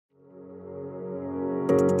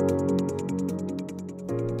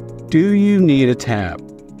Do you need a tab?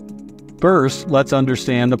 First, let's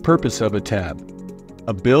understand the purpose of a tab.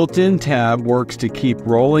 A built-in tab works to keep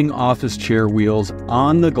rolling office chair wheels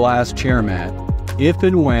on the glass chair mat if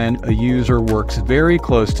and when a user works very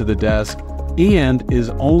close to the desk, and is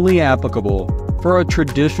only applicable for a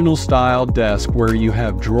traditional style desk where you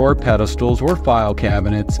have drawer pedestals or file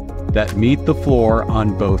cabinets that meet the floor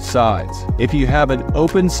on both sides. If you have an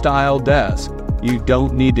open style desk, you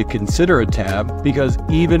don't need to consider a tab, because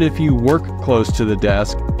even if you work close to the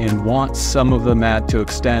desk and want some of the mat to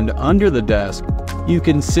extend under the desk, you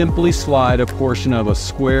can simply slide a portion of a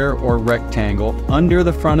square or rectangle under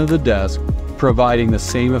the front of the desk, providing the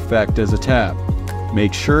same effect as a tab.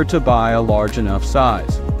 Make sure to buy a large enough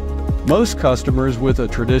size. Most customers with a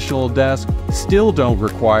traditional desk still don't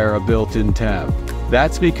require a built-in tab.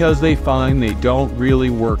 That's because they find they don't really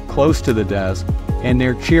work close to the desk, and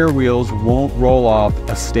their chair wheels won't roll off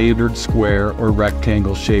a standard square or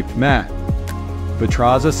rectangle shaped mat.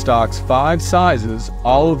 Vitrazza stocks 5 sizes,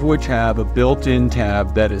 all of which have a built-in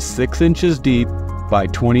tab that is 6 inches deep by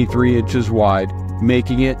 23 inches wide,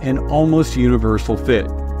 making it an almost universal fit.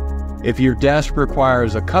 If your desk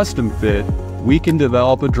requires a custom fit, we can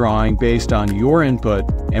develop a drawing based on your input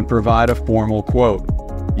and provide a formal quote.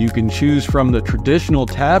 You can choose from the traditional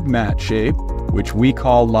tab mat shape, which we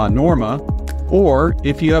call La Norma, or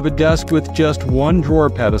if you have a desk with just one drawer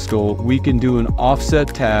pedestal, we can do an offset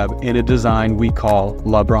tab in a design we call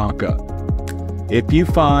La Branca. If you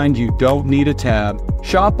find you don't need a tab,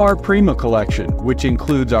 shop our Prima collection, which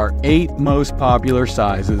includes our 8 most popular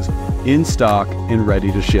sizes in stock and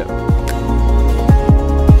ready to ship.